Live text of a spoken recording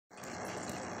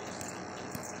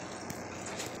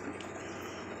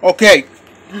Okay,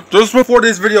 just before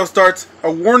this video starts,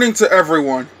 a warning to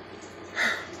everyone.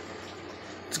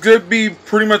 It's gonna be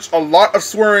pretty much a lot of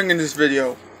swearing in this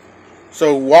video,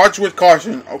 so watch with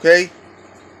caution, okay?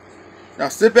 Now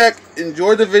sit back,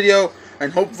 enjoy the video,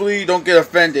 and hopefully you don't get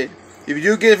offended. If you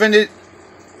do get offended,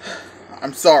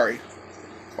 I'm sorry.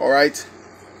 Alright?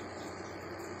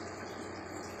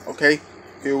 Okay,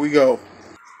 here we go.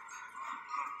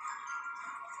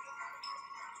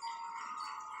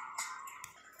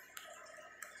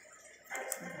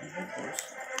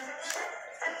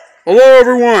 Hello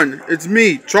everyone, it's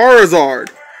me, Charizard,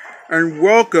 and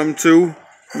welcome to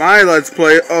my Let's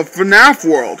Play of FNAF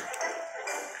World.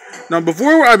 Now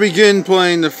before I begin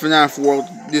playing the FNAF World,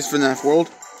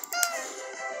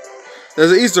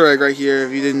 there's an Easter egg right here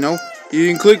if you didn't know. You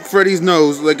can click Freddy's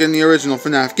nose like in the original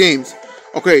FNAF games.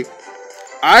 Okay,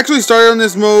 I actually started on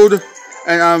this mode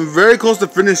and I'm very close to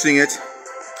finishing it.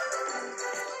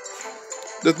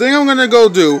 The thing I'm gonna go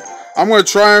do, I'm gonna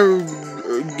try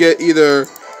and get either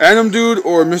Animdude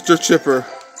or Mr. Chipper.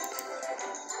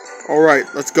 Alright,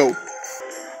 let's go.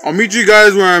 I'll meet you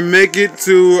guys when I make it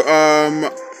to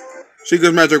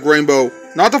Chica's Magic Rainbow.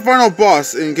 Not the final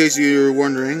boss, in case you're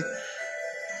wondering.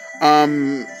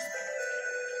 The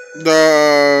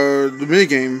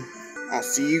minigame. I'll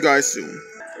see you guys soon.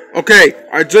 Okay,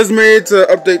 I just made it to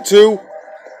update 2,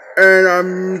 and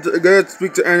I'm gonna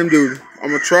speak to Animdude.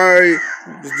 I'm gonna try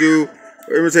to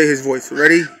imitate his voice.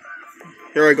 Ready?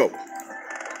 Here I go.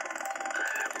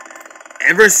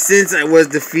 Ever since I was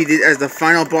defeated as the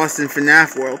final boss in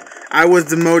FNAF World, I was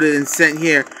demoted and sent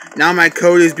here. Now my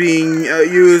code is being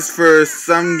used for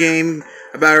some game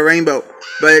about a rainbow,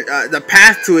 but the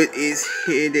path to it is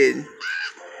hidden.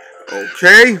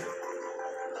 Okay.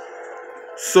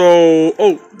 So,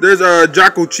 there's a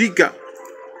Jaco Chica.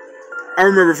 I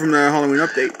remember from the Halloween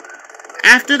update.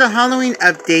 After the Halloween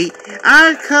update,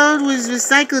 our code was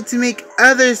recycled to make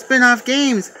other spin-off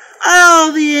games.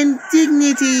 Oh, the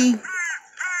indignity!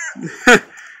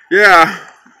 Yeah,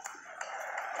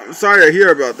 I'm sorry to hear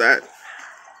about that.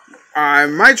 I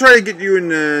might try to get you in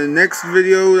the next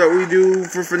video that we do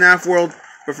for FNAF World,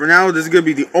 but for now, this is going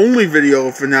to be the only video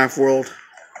of FNAF World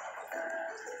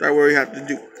that we have to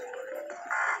do.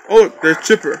 Oh, look, there's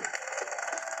Chipper.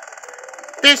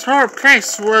 This whole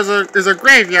place is a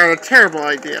graveyard, a terrible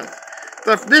idea.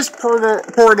 This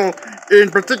portal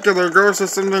in particular goes to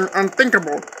something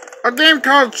unthinkable. A game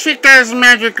called Chica's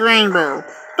Magic Rainbow.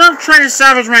 Don't try to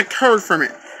salvage my code from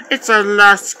it. It's a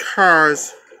lost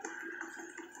cause.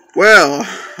 Well,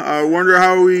 I wonder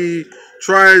how we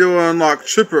try to unlock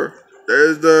Chipper.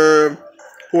 There's the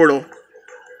portal. Welcome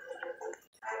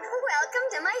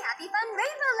to my Happy Fun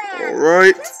Rainbow Land.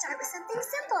 Alright. Let's start with something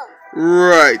simple.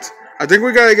 Right. I think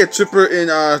we gotta get Chipper in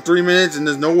 3 minutes, and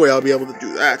there's no way I'll be able to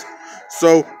do that.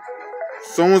 So,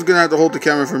 someone's gonna have to hold the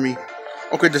camera for me.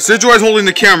 Okay, the Decidueye's holding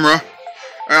the camera,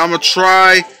 and I'm gonna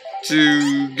try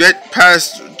to get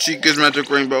past Chica's Magic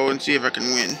Rainbow and see if I can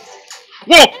win.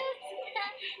 Whoa!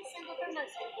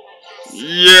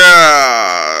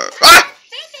 Yeah! Ah!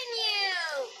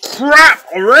 Crap!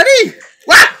 Already?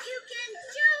 What?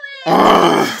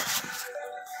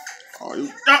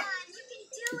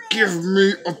 Give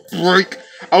me a break.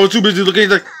 I was too busy looking at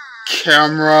the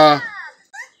camera.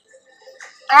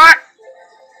 Ah!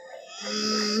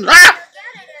 Ah!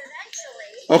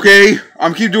 Okay,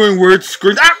 I'm keep doing weird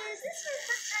screens. Ah!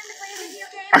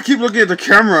 I keep looking at the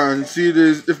camera and see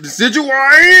if the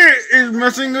Decidueye is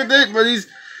messing with it, but he's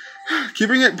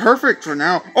keeping it perfect for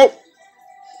now. Oh!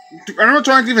 Do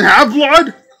animatronics even have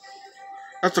blood?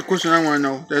 That's the question I want to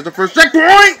know. There's the first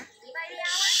checkpoint!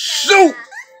 Shoot!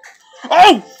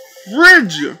 Oh!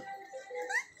 Fridge!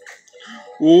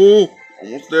 Oh!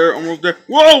 Almost there, almost there.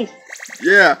 Whoa!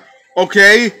 Yeah.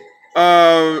 Okay.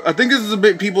 I think this is the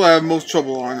bit people have most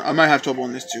trouble on. I might have trouble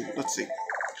on this too. Let's see.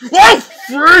 Whoa!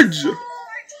 Fridge!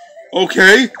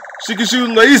 Okay. She can shoot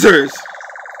lasers.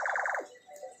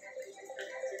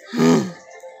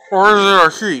 Or is it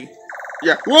a she?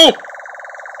 Yeah. Whoa!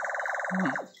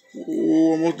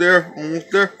 Oh, almost there.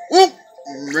 Almost there. Oh!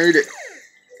 Made it.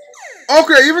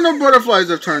 Okay, even the butterflies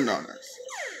have turned on us.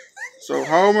 So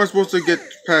how am I supposed to get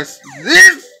past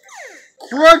this?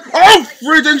 Crud! Oh,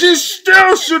 fridge! And she's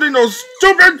still shooting those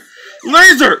stupid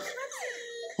lasers!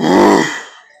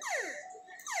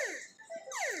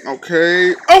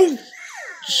 Okay. Oh!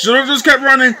 Should have just kept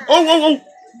running. Oh, whoa, whoa.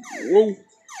 Whoa.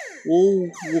 Whoa.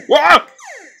 Whoa.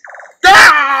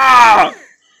 Ah!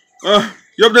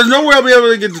 Yup, there's no way I'll be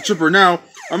able to get the Chipper now.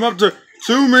 I'm up to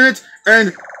 2 minutes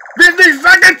and 50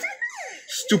 seconds!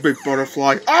 Stupid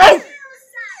butterfly. Oh!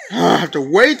 I have to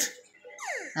wait.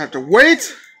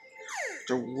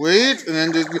 to wait and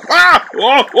then just ah!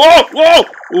 Whoa! Whoa! Whoa!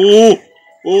 Oh!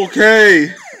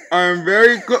 Okay. I'm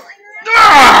very good.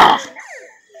 Ah!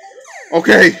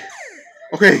 Okay.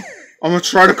 Okay. I'm gonna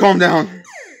try to calm down.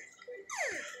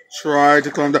 Try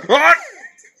to calm down. Ah!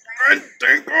 And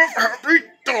think of happy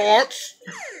thoughts.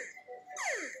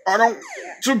 I don't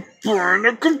want to burn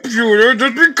the computer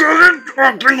just because it's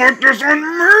acting like this on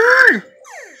me.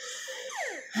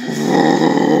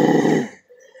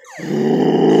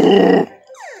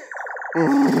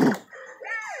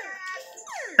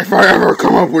 If I ever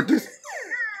come up with this,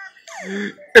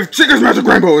 if Chica's Magic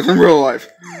Rainbow is in real life,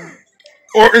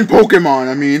 or in Pokemon,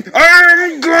 I mean,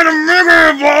 I'm gonna make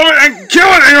her evolve it and kill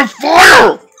it in a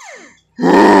fire!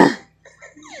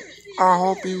 I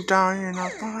hope you die in a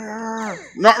fire.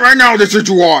 Not right now, this is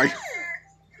why.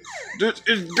 This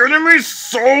is getting me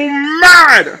so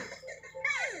mad!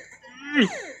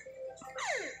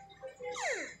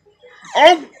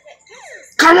 Oh,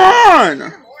 come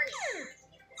on!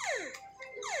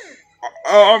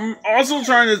 I'm also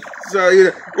trying to tell you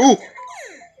that. Ooh!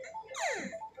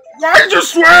 Why did you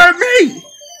swear at me?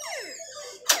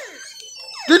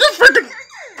 Did you freaking?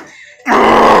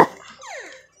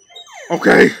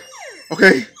 Okay,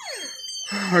 okay.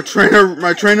 My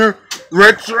trainer,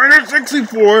 Red Trainer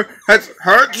 64 has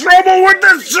had trouble with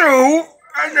the shoe,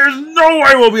 and there's no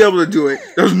way we'll be able to do it.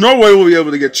 There's no way we'll be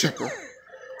able to get Chipper.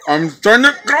 I'm starting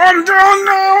to calm down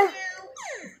now.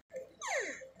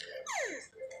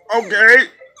 Okay.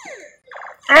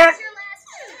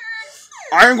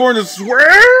 I am going to swear,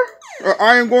 or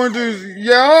I am going to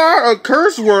yell a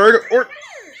curse word, or...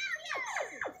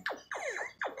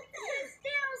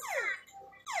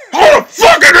 How the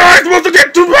fuck am I supposed to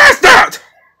get past that?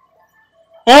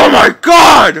 Oh my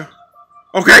god!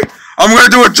 Okay, I'm gonna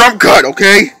do a jump cut,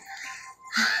 okay?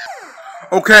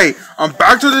 Okay, I'm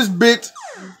back to this bit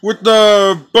with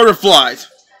the butterflies.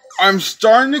 I'm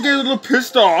starting to get a little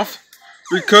pissed off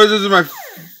because this is my...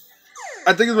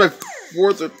 I think it's my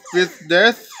 4th or 5th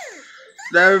death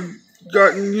that I've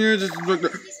gotten here. This is like the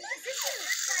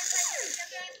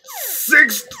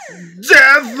 6th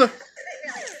death.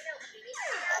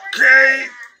 Okay,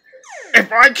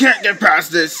 if I can't get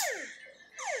past this,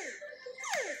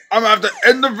 I'm gonna have to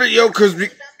end the video because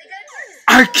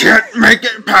I can't make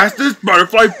it past this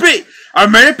butterfly bit. I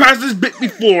made it past this bit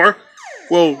before.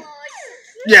 Well,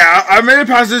 yeah, I made it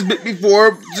past this bit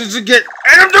before just to get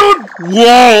Animdude.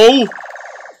 Whoa!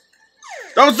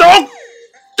 That was so...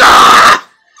 Ah!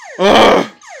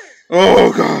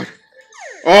 Oh, God.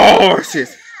 Oh,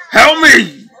 Arceus. Help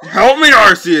me! Help me,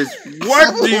 Arceus.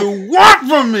 What do you want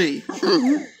from me?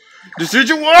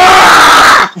 Decision...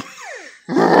 Ah!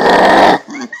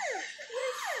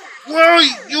 Will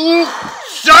you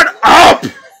shut up?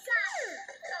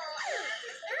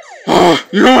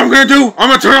 You know what I'm gonna do? I'm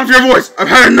gonna turn off your voice. I've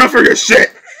had enough of your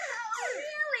shit.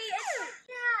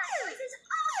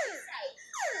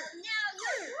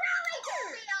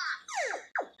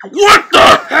 What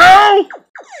the hell?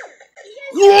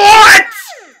 What?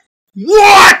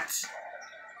 What?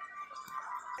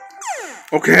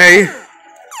 Okay.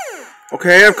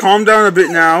 Okay, I've calmed down a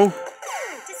bit now.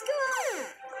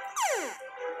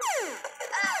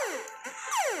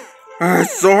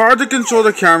 It's so hard to control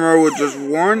the camera with just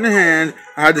one hand.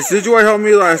 I had the Decidueye help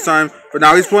me last time, but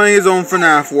now he's playing his own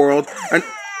FNAF World, and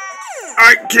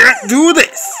I can't do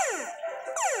this.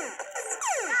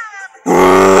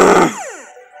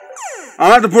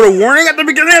 I'll have to put a warning at the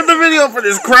beginning of the video for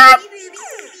this crap.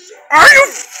 Are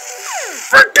you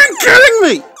freaking kidding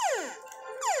me?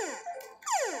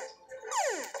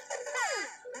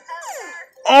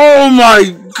 Oh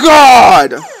my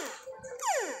god!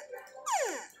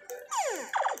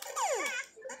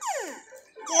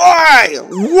 Why?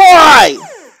 Why?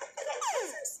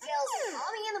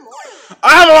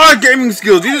 I have a lot of gaming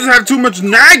skills. You just have too much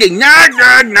nagging. Nag,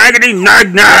 nag, naggity,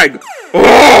 nag, nag.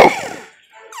 Oh!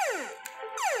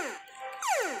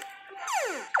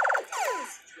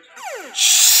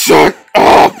 Shut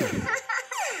up!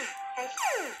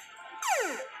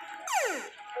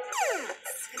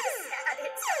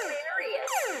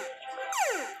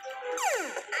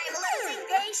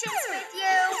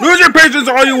 Lose your patience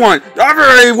all you want. I've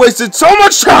already wasted so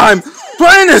much time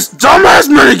playing this dumbass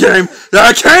minigame that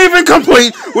I can't even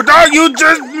complete without you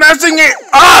just messing it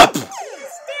up!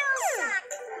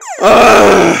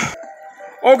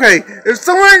 Okay, if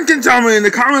someone can tell me in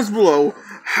the comments below,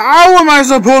 how am I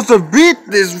supposed to beat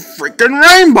this freaking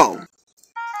rainbow?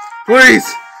 Please,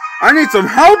 I need some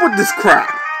help with this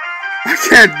crap. I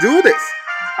can't do this.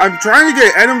 I'm trying to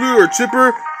get Animdude or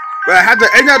Chipper, but I had to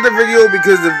end out the video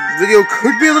because the video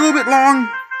could be a little bit long,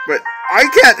 but I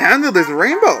can't handle this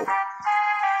rainbow.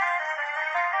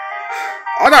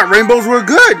 thought rainbows were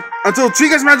good until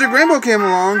Chica's Magic Rainbow came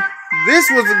along. This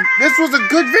was a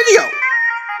good video.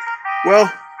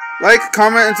 Well, like,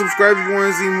 comment, and subscribe if you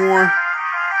want to see more.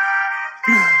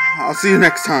 I'll see you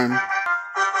next time.